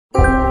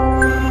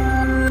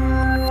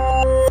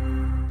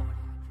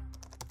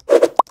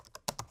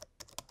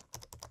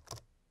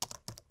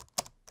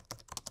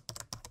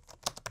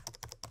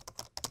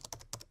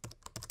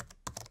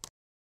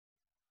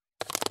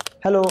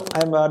Hello,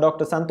 I'm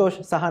Dr. Santosh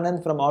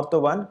Sahanand from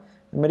Ortho 1,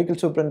 medical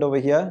superintendent over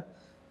here.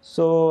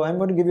 So I'm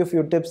going to give you a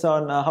few tips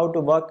on how to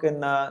work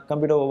in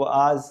computer over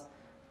hours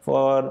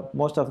for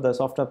most of the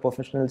software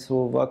professionals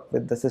who work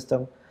with the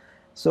system.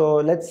 So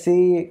let's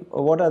see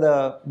what are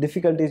the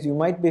difficulties you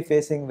might be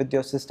facing with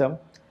your system.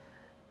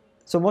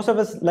 So most of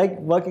us like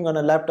working on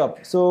a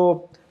laptop.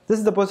 So this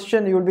is the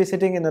position you will be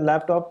sitting in a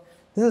laptop.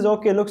 This is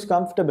okay, looks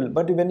comfortable,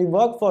 but when you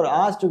work for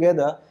hours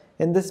together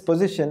in this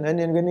position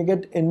and when you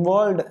get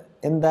involved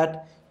in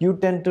that, you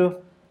tend to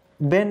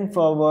bend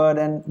forward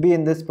and be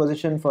in this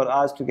position for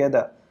hours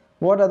together.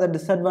 What are the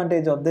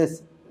disadvantages of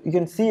this? You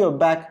can see your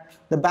back.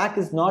 The back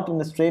is not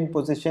in a straight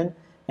position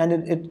and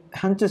it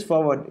hunches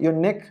forward. Your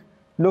neck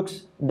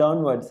looks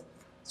downwards.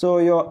 So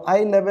your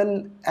eye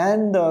level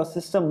and the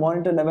system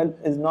monitor level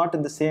is not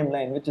in the same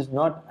line, which is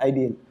not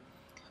ideal.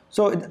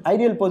 So the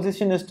ideal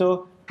position is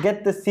to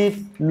get the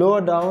seat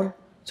lower down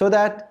so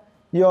that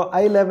your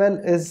eye level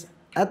is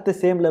at the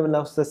same level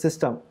as the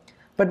system.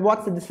 But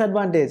what's the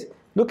disadvantage?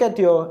 Look at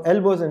your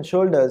elbows and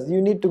shoulders. You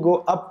need to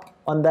go up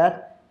on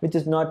that, which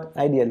is not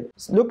ideal.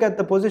 So look at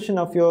the position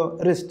of your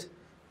wrist.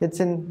 It's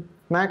in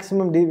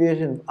maximum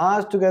deviation.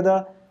 Hours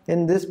together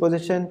in this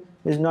position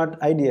is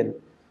not ideal.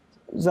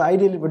 So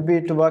ideal would be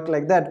to work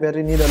like that, where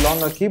you need a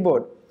longer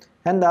keyboard.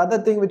 And the other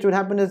thing which would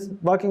happen is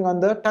working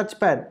on the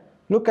touchpad.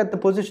 Look at the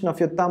position of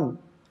your thumb.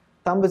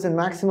 Thumb is in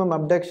maximum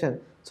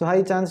abduction, so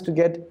high chance to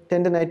get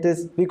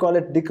tendinitis. We call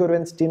it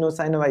decurrent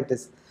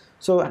stenosynovitis.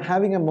 So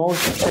having a mouse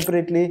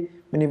separately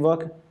when you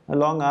work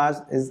long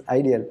hours is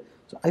ideal.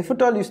 So if at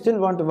all you still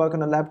want to work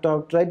on a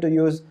laptop, try to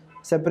use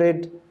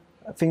separate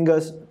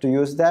fingers to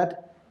use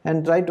that,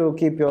 and try to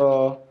keep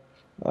your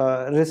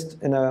wrist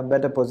in a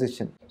better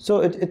position. So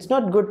it's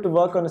not good to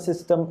work on a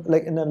system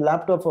like in a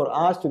laptop for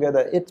hours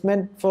together. It's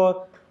meant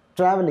for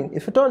traveling.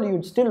 If at all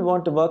you still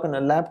want to work on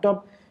a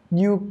laptop,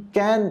 you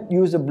can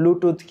use a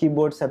Bluetooth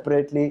keyboard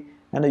separately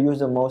and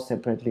use a mouse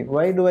separately.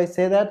 Why do I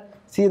say that?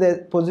 See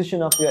the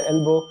position of your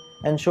elbow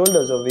and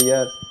shoulders over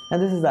here,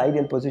 and this is the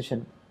ideal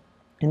position.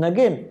 And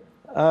again,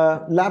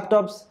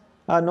 laptops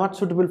are not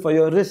suitable for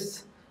your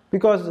wrists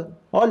because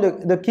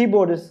the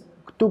keyboard is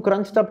too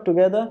crunched up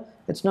together.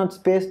 It's not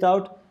spaced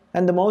out,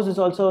 and the mouse is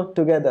also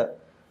together.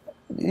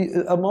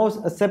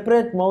 A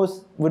separate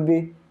mouse would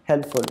be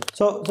helpful.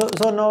 So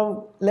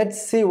now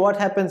let's see what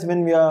happens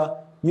when we are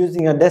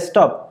using a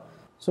desktop.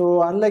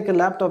 So unlike a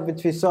laptop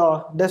which we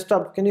saw,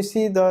 desktop, can you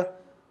see the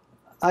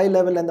eye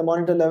level and the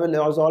monitor level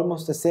is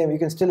almost the same. You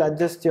can still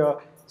adjust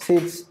your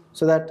seats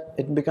so that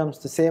it becomes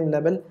the same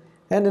level.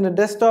 And in a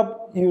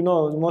desktop, you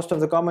know, most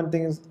of the common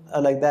things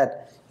are like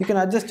that. You can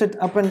adjust it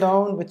up and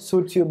down, which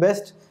suits you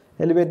best.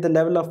 Elevate the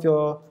level of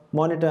your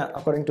monitor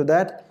according to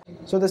that.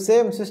 So the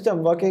same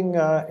system working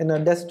in a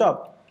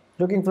desktop,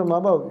 looking from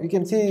above, you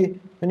can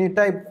see when you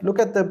type, look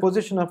at the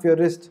position of your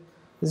wrist.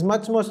 It's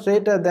much more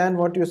straighter than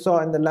what you saw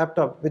in the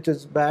laptop, which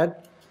is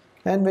bad.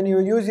 And when you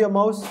use your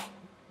mouse,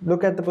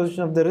 look at the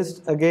position of the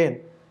wrist again,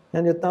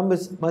 and your thumb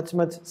is much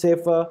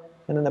safer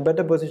and in a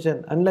better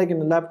position. Unlike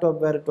in a laptop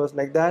where it was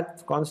like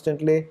that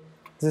constantly,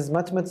 this is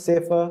much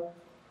safer.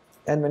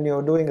 And when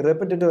you're doing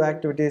repetitive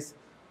activities,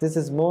 this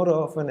is more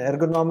of an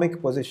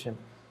ergonomic position.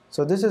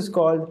 So this is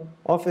called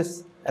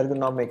office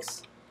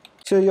ergonomics.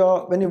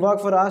 So when you work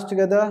for hours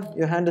together,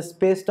 your hand is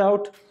spaced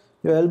out,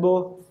 your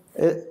elbow,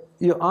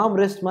 your arm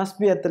rest must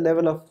be at the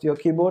level of your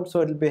keyboard, so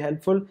it will be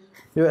helpful.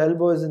 Your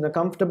elbow is in a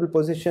comfortable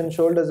position,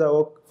 shoulders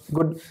are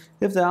good.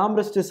 If the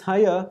armrest is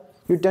higher,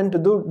 you tend to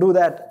do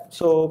that,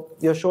 so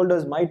your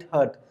shoulders might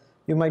hurt.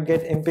 You might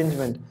get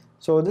impingement.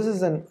 So this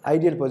is an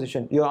ideal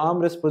position. Your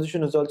armrest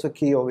position is also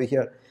key over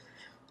here.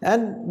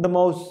 And the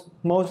mouse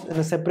in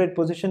a separate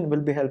position will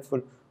be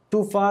helpful.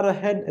 Too far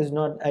ahead is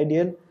not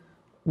ideal.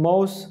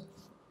 Mouse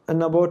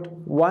in about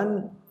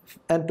 1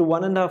 to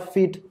 1.5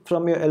 feet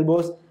from your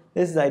elbows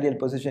is the ideal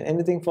position.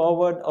 Anything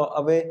forward or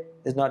away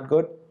is not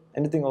good.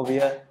 Anything over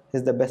here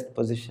is the best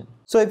position.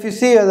 So if you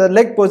see the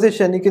leg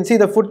position, you can see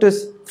the foot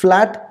is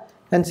flat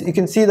and you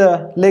can see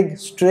the leg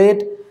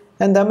straight,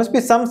 and there must be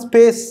some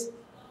space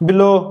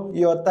below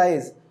your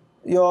thighs.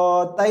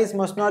 Your thighs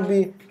must not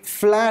be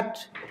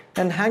flat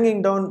and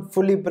hanging down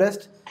fully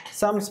pressed.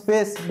 Some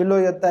space below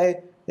your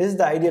thigh is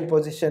the ideal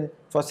position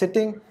for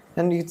sitting,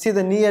 and you can see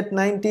the knee at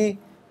 90,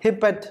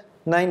 hip at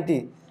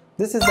 90.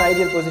 This is the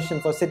ideal position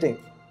for sitting.